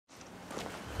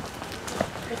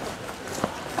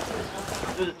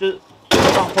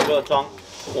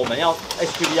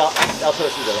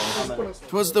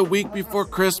'Twas the week before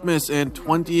Christmas and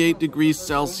 28 degrees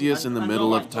Celsius in the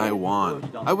middle of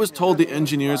Taiwan. I was told the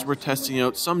engineers were testing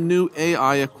out some new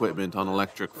AI equipment on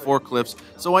electric forklifts,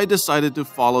 so I decided to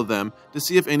follow them to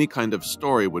see if any kind of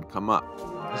story would come up.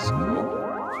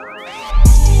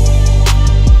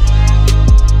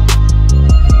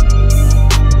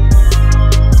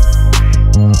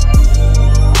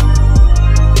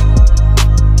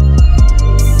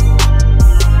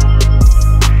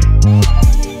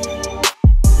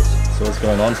 What's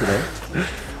going on today?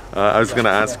 I was gonna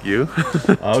ask you.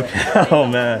 Okay. Oh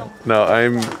man. No,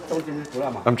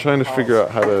 I'm trying to figure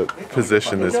out how to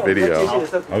position this video.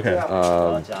 Okay.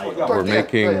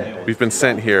 We've been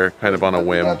sent here kind of on a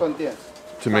whim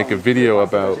to make a video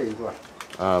about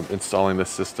installing this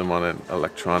system on an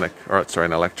electric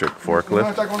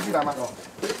forklift.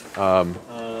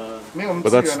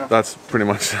 But that's pretty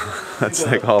much that's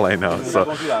like all I know. So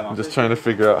I'm just trying to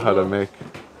figure out how to make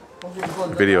a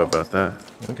video about that.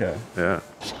 Okay. Yeah.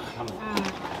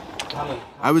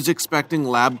 I was expecting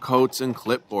lab coats and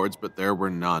clipboards, but there were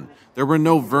none. There were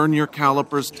no vernier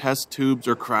calipers, test tubes,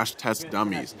 or crash test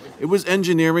dummies. It was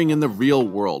engineering in the real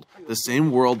world, the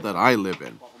same world that I live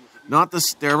in. Not the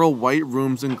sterile white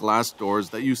rooms and glass doors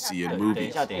that you see in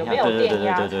movies. Do you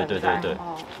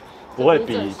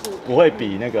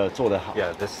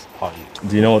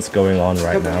know what's going on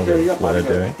right now with what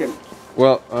they're doing?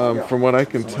 Well, from what I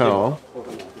can tell,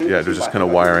 yeah, they're just kind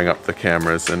of wiring up the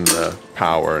cameras and the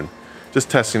power and just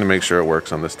testing to make sure it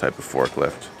works on this type of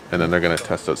forklift. And then they're going to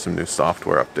test out some new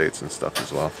software updates and stuff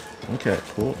as well. Okay,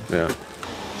 cool. Yeah.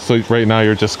 So right now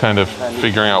you're just kind of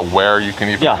figuring out where you can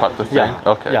even cut the thing? Yeah.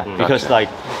 Okay. Yeah, because like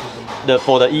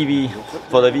for the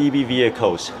EV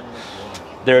vehicles,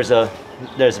 there's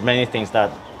many things that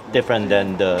different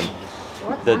than the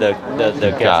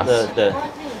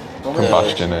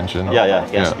combustion engine.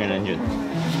 Gas engine.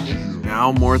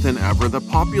 Now more than ever, the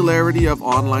popularity of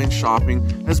online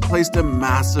shopping has placed a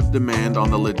massive demand on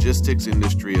the logistics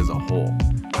industry as a whole.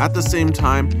 At the same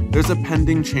time, there's a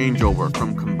pending changeover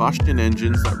from combustion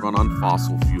engines that run on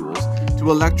fossil fuels to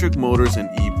electric motors and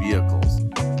e-vehicles.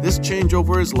 This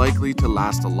changeover is likely to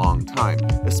last a long time,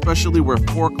 especially where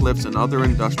forklifts and other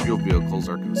industrial vehicles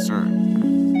are concerned.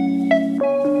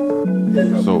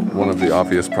 So one of the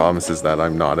obvious problems is that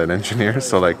I'm not an engineer,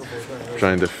 so like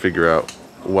trying to figure out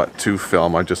what to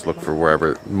film, I just look for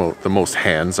wherever the most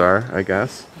hands are, I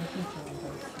guess.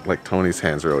 Like Tony's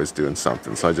hands are always doing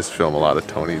something, so I just film a lot of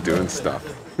Tony doing stuff.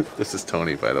 This is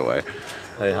Tony, by the way.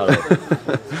 Hey, hello.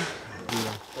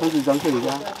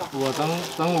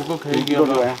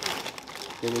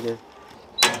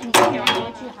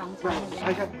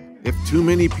 If too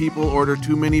many people order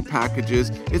too many packages,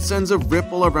 it sends a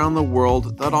ripple around the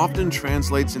world that often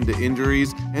translates into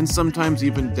injuries and sometimes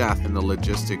even death in the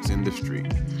logistics industry.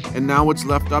 And now it's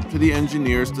left up to the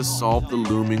engineers to solve the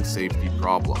looming safety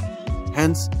problem.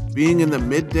 Hence, being in the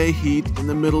midday heat in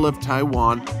the middle of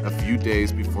Taiwan a few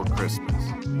days before Christmas.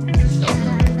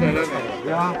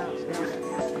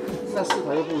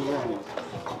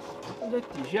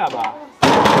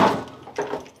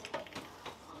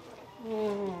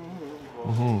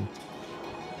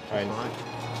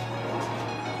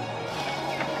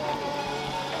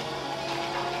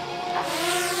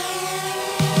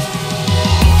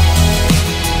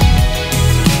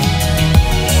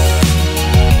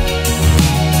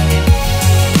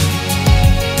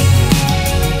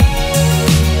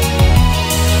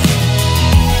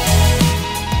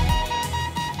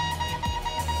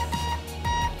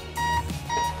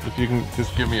 If you can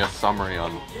just give me a summary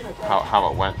on how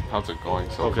it went, how's it going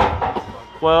so far?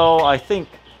 Well, I think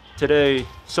today,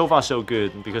 so far so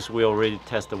good, because we already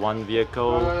tested one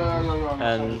vehicle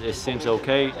and it seems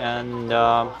okay. And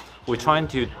we're trying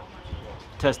to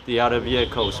test the other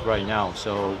vehicles right now.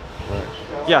 So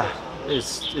yeah,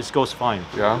 it goes fine.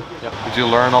 Yeah? Did you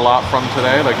learn a lot from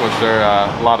today? Like, was there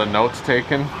a lot of notes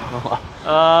taken?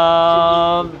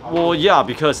 Well, yeah,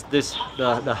 because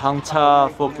the Hunter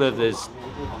forklift is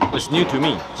new to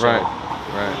me. So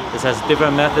Right. it has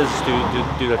different methods to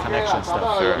do the connection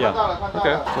stuff. Sure. Yeah.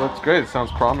 Okay, so that's great. It sounds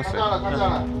promising.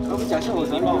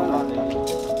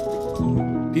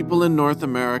 People in North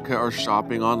America are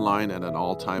shopping online at an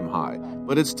all-time high,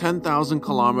 but it's 10,000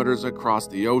 kilometers across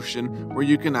the ocean where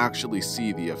you can actually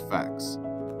see the effects.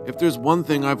 If there's one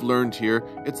thing I've learned here,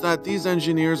 it's that these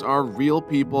engineers are real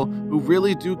people who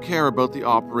really do care about the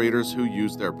operators who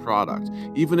use their product,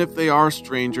 even if they are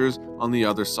strangers on the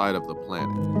other side of the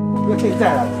planet.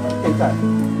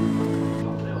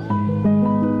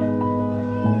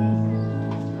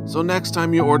 So next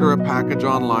time you order a package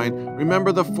online,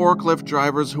 remember the forklift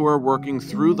drivers who are working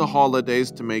through the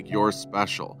holidays to make yours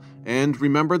special. And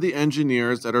remember the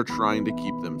engineers that are trying to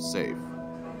keep them safe.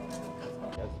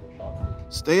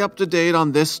 Stay up to date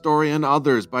on this story and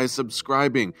others by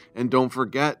subscribing, and don't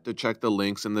forget to check the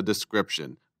links in the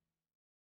description.